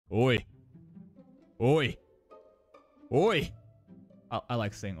Oi. Oi. Oi. I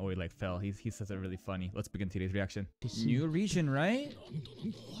like saying oi like Fel. He says it really funny. Let's begin today's reaction. New region, right?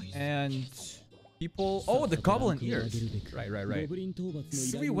 And people... Oh, the goblin ears. Right.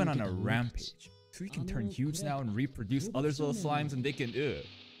 Sui went on a rampage. Sui can turn huge now and reproduce other little slimes and they can...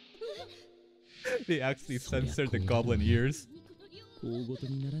 They actually censored the goblin ears.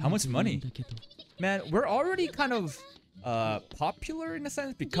 How much money? Man, we're already kind of popular in a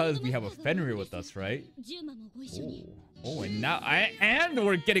sense because we have a Fenrir with us, right? Oh, and now and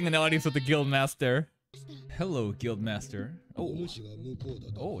we're getting an audience with the Guildmaster. Hello, Guildmaster.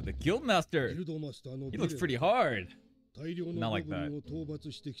 Oh, the Guildmaster. He looks pretty hard. Not like that.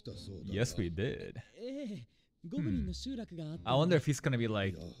 Yes, we did. I wonder if he's gonna be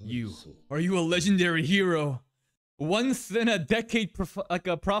like, are you a legendary hero? Once in a decade, like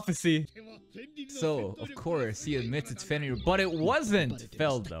a prophecy. So, of course, he admits it's Fenrir, but it wasn't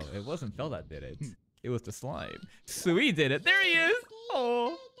Fel though. It wasn't Fel that did it. It was the slime. Sui did it. There he is.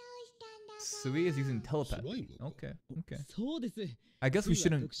 Oh. Sui is using telepathy. Okay. I guess we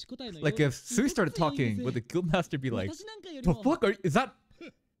shouldn't. Like, if Sui started talking, would the Guildmaster be like, "The fuck are? Is that?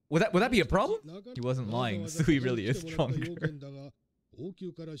 Would that be a problem?" He wasn't lying. Sui really is stronger.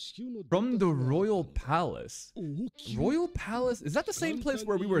 From the Royal Palace. Royal Palace? Is that the same place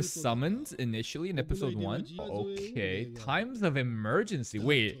where we were summoned initially in episode 1? Okay. Times of emergency.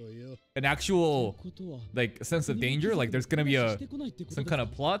 Wait. An actual, like, sense of danger? Like, there's gonna be some kind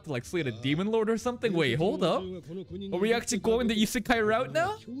of plot to, like, slay the Demon Lord or something? Wait, hold up. Are we actually going the Isekai route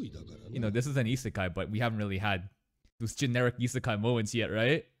now? You know, this is an Isekai, but we haven't really had those generic Isekai moments yet,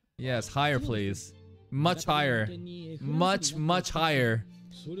 right? Yes, higher, please. Much higher. Much higher.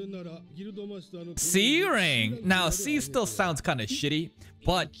 C rank. Now, C still sounds kind of shitty,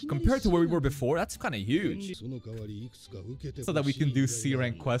 but compared to where we were before, that's kind of huge. So that we can do C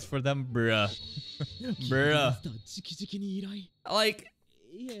rank quests for them, bruh. Like,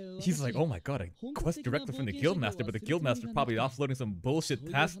 he's like, oh my god, a quest directly from the Guildmaster, but the Guildmaster's probably offloading some bullshit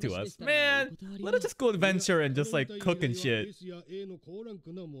task to us. Man, let us just go adventure and just like cook and shit.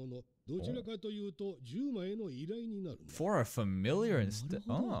 For a familiar instead.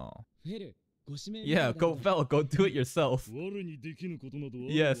 Oh. Yeah, go Fel, go do it yourself.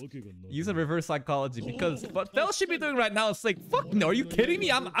 Yes, use a reverse psychology because what Fel should be doing right now is like, fuck no, are you kidding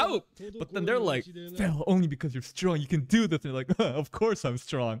me? I'm out. But then they're like, Fel, only because you're strong, you can do this. And they're like, of course I'm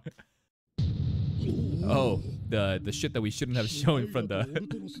strong. Oh, the shit that we shouldn't have shown from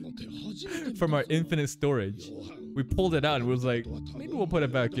from our infinite storage. We pulled it out and was like, maybe we'll put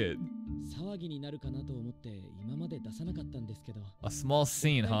it back in. A small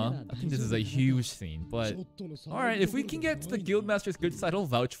scene, huh? I think this is a huge scene, but... Alright, if we can get to the Guildmaster's good side, he'll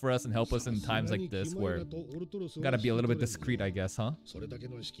vouch for us and help us in times like this where... Gotta be a little bit discreet, I guess, huh?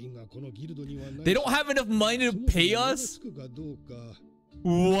 They don't have enough money to pay us?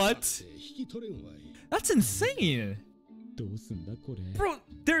 What? That's insane! Bro,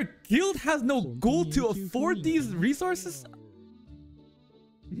 their guild has no gold to afford these resources?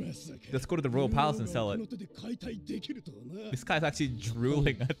 Let's go to the Royal Palace and sell it. This guy's actually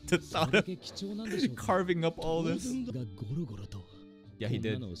drooling at the thought of carving up all this. Yeah, he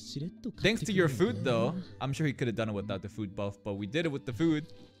did. Thanks to your food, though. I'm sure he could have done it without the food buff, but we did it with the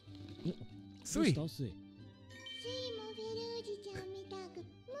food. Sweet.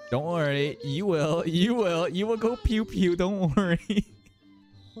 Don't worry. You will go pew pew. Don't worry.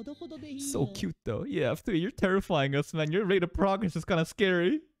 So cute though. Yeah, you're terrifying us, man. Your rate of progress is kind of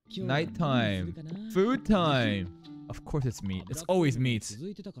scary. Nighttime. Food time. Of course it's meat. It's always meat.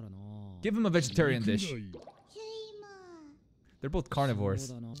 Give him a vegetarian dish. They're both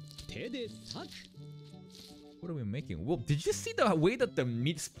carnivores. What are we making? Whoa, did you see the way that the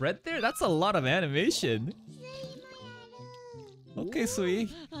meat spread there? That's a lot of animation. Okay, Sui.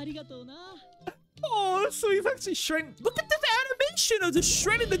 Oh, Sui's actually shredding. Look at this animation of just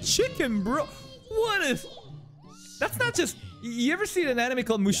shredding the chicken, bro. What is... That's not just... You ever seen an anime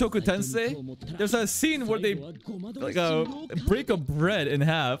called Mushoku Tensei? There's a scene where they like break a bread in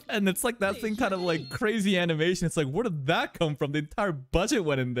half, and it's like that thing kind of like crazy animation. It's like, where did that come from? The entire budget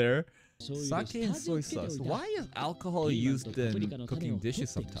went in there. Sake and soy sauce. Why is alcohol used in cooking dishes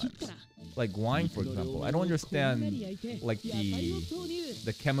sometimes? Like wine, for example. I don't understand like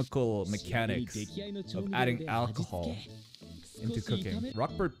the chemical mechanics of adding alcohol into cooking.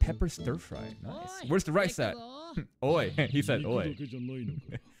 Rockbird pepper stir fry. Nice. Where's the rice at? Oi. He said oi.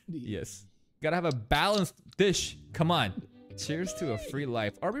 Yes. Gotta have a balanced dish. Come on. Cheers to a free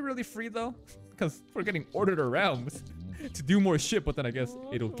life. Are we really free though? Because we're getting ordered around to do more shit, but then I guess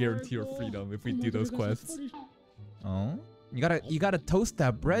it'll guarantee our freedom if we do those quests. Oh? You gotta toast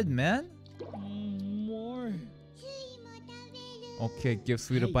that bread, man. More. Okay, give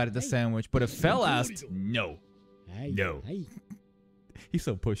Sweet a bite of the sandwich. But if Fel asked, no. No. He's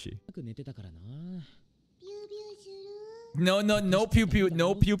so pushy. No pew pew.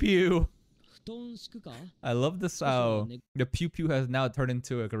 No pew pew. I love this how the pew pew has now turned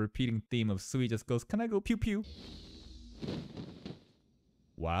into like a repeating theme of Sweet just goes, can I go pew pew?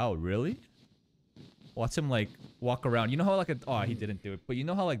 Wow, really? Watch him like walk around. You know how like he didn't do it, but you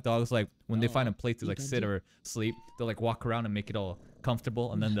know how like dogs like when they find a place to like sit or sleep, they'll like walk around and make it all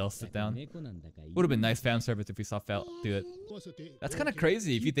comfortable and then they'll sit down. Would have been nice fan service if we saw Fel do it. That's kind of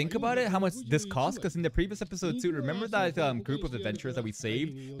crazy if you think about it, how much this costs. Because in the previous episode too, remember that group of adventurers that we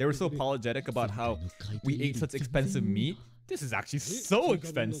saved? They were so apologetic about how we ate such expensive meat. This is actually so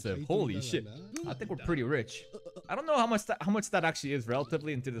expensive. Holy shit. I think we're pretty rich. I don't know how much that actually is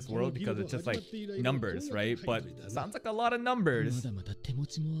relatively into this world because it's just like numbers, right? But it sounds like a lot of numbers.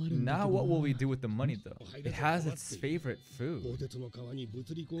 Now what will we do with the money though? It has its favorite food.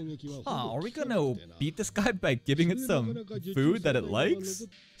 Are we gonna beat this guy by giving it some food that it likes?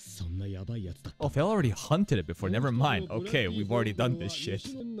 Oh, Fel already hunted it before. Never mind. Okay, we've already done this shit.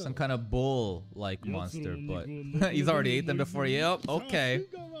 Some kind of bull-like monster, but he's already ate them before. Yep. Okay.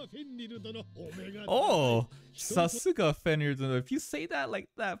 Oh, Sasuga Fenrir. If you say that like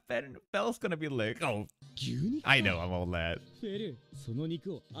that, Fel's gonna be like, oh, I know I'm all that.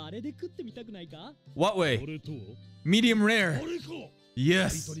 What way? Medium rare.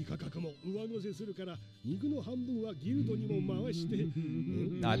 Yes. Nah,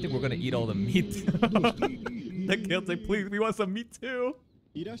 I think we're gonna eat all the meat. The kid's like, please, we want some meat too.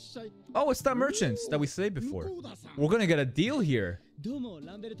 Oh, it's that merchants that we saved before. We're gonna get a deal here.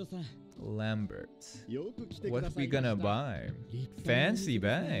 Lambert. What are we gonna buy? Fancy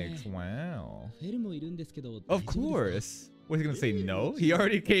bags. Wow. Of course. Was he gonna say no? He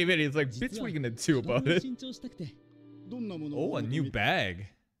already came in. He's like, bitch, what are you gonna do about it? Oh, a new bag.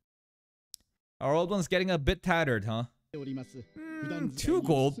 Our old one's getting a bit tattered, huh? 2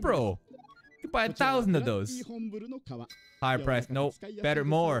 gold, bro. You could buy 1,000 of those. Higher price. Nope. Better.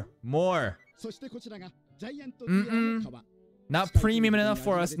 More. More. Not premium enough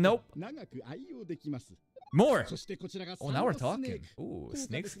for us. Nope. More. Oh, now we're talking. Ooh,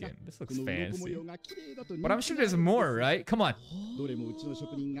 snakeskin. This looks fancy. But I'm sure there's more, right? Come on. Is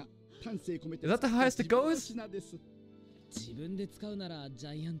that the highest it goes? But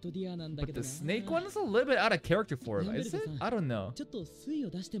the snake one is a little bit out of character for him, is it? I don't know.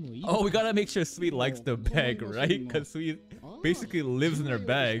 Oh, we gotta make sure Sweet likes the bag, right? Because Sweet basically lives in her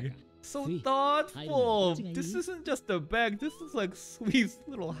bag. So thoughtful! This isn't just a bag, this is like Sweet's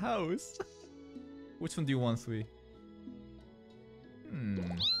little house. Which one do you want, Sweet?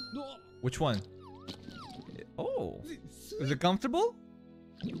 Which one? Oh! Is it comfortable?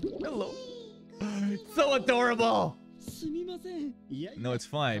 Hello. So adorable! No, it's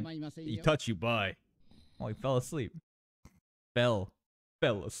fine. He touched you, bye. Oh, he fell asleep. Fell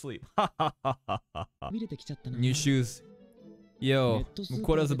asleep. New shoes. Yo,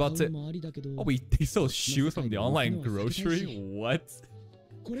 Mukora's about to... Oh, he sells shoes from the online grocery? What?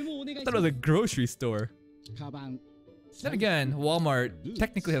 I thought it was a grocery store. Then again, Walmart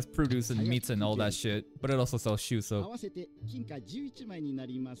technically has produce and meats and all that shit, but it also sells shoes, so...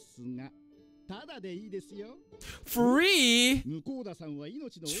 Free?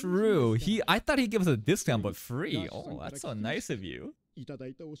 True. I thought he'd give us a discount, but free. Oh, that's so nice of you.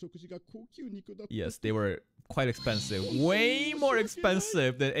 Yes, they were quite expensive. Way more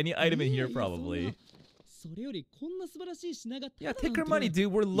expensive than any item in here, probably. Yeah, take our money, dude.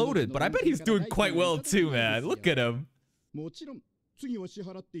 We're loaded. But I bet he's doing quite well, too, man. Look at him. I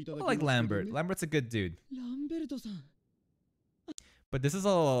like Lambert. Lambert's a good dude. But this is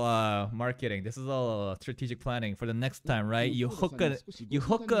all marketing. This is all strategic planning for the next time, right? You hook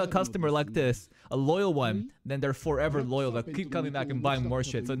a customer like this, a loyal one, then they're forever loyal. They'll keep coming back and buying more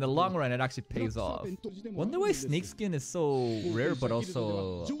shit. So in the long run, it actually pays off. Wonder why snakeskin is so rare, but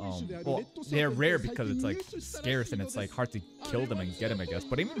also well, they're rare because it's like scarce and it's like hard to kill them and get them, I guess.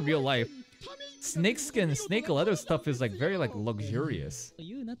 But even in real life, snakeskin, snake leather stuff is like very like luxurious.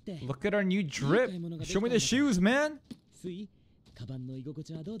 Look at our new drip. Show me the shoes, man.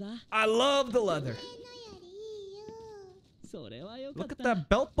 I love the leather. Look at that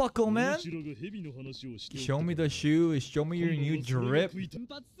belt buckle, man. Show me the shoes. Show me your new drip.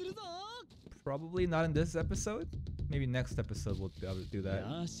 Probably not in this episode. Maybe next episode we'll be able to do that.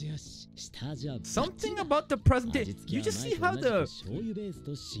 Something about the presentation. You just see how the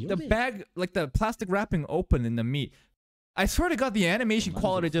bag, like the plastic wrapping open in the meat. I swear to God, the animation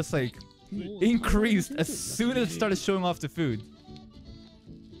quality just like increased as soon as it started showing off the food.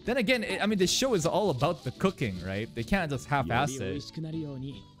 Then again, I mean, the show is all about the cooking, right? They can't just half-ass it.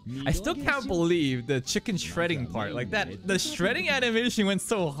 I still can't believe the chicken shredding part. Like that, the shredding animation went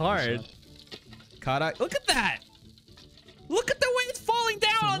so hard. Kara, look at that! Look at the way it's falling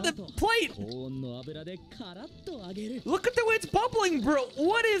down on the plate! Look at the way it's bubbling, bro!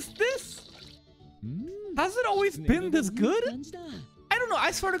 What is this? Has it always been this good? I don't know,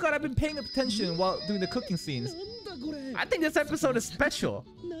 I swear to God, I've been paying attention while doing the cooking scenes. I think this episode is special.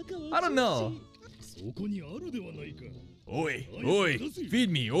 I don't know. Oi, oi, feed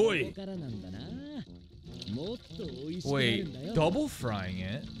me, oi. Wait, double frying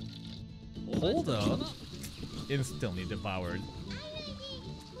it? Hold up. Instantly devoured.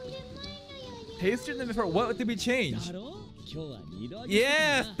 Tasted them before. What did we change?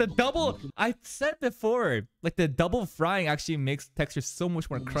 Yes, the double. I said before, like the double frying actually makes texture so much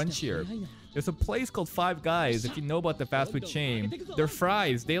more crunchier. There's a place called Five Guys. If you know about the fast food chain, their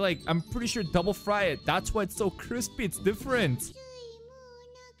fries, they like, I'm pretty sure double fry it. That's why it's so crispy. It's different.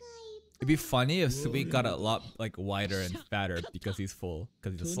 It'd be funny if Sweet got a lot like wider and fatter because he's full,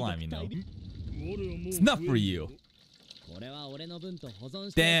 because he's a slime, you know. It's not for you.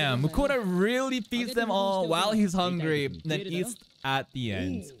 Damn, Mukota really feeds them all while he's hungry, then eats at the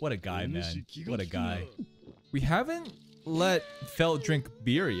end. What a guy, man. What a guy. We haven't let Fel drink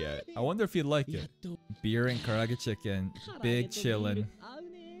beer yet. I wonder if he'd like it. Beer and karaage chicken. Big chillin'.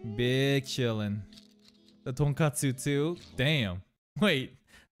 Big chillin'. The tonkatsu too? Damn. Wait,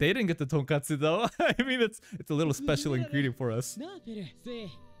 they didn't get the tonkatsu though. I mean, it's a little special ingredient for us.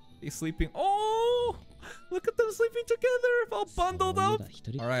 He's sleeping. Oh! Look at them sleeping together, all bundled up.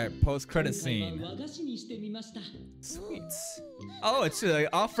 All right, post-credit scene. Sweet. Oh, it's an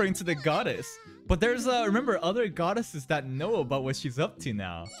offering to the goddess. But there's remember other goddesses that know about what she's up to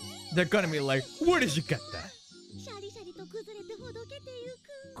now. They're gonna be like, where did you get that?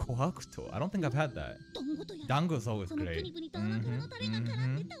 Kohakuto. I don't think I've had that. Dango's always great.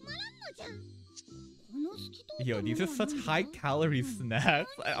 Yo, these are such high-calorie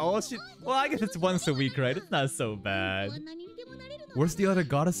snacks. Well, I guess it's once a week, right? It's not so bad. Where's the other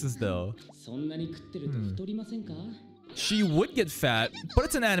goddesses, though? She would get fat, but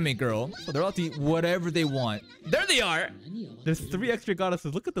it's an anime girl, so they're allowed to eat whatever they want. There they are! There's 3 extra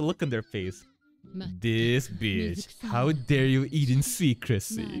goddesses. Look at the look on their face. This bitch. How dare you eat in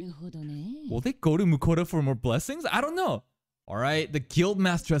secrecy? Will they go to Mukota for more blessings? I don't know. Alright, the guild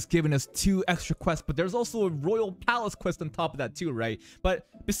master has given us 2 extra quests, but there's also a royal palace quest on top of that too, right? But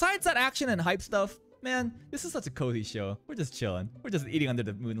besides that action and hype stuff, man, this is such a cozy show. We're just chilling. We're just eating under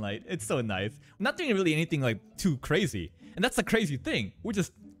the moonlight. It's so nice. We're not doing really anything like too crazy. And that's the crazy thing. We're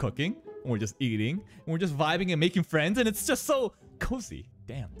just cooking, and we're just eating, and we're just vibing and making friends, and it's just so cozy.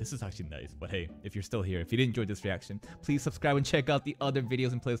 Damn, this is actually nice. But hey, if you're still here, if you did enjoy this reaction, please subscribe and check out the other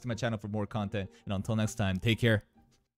videos and playlists on my channel for more content. And until next time, take care.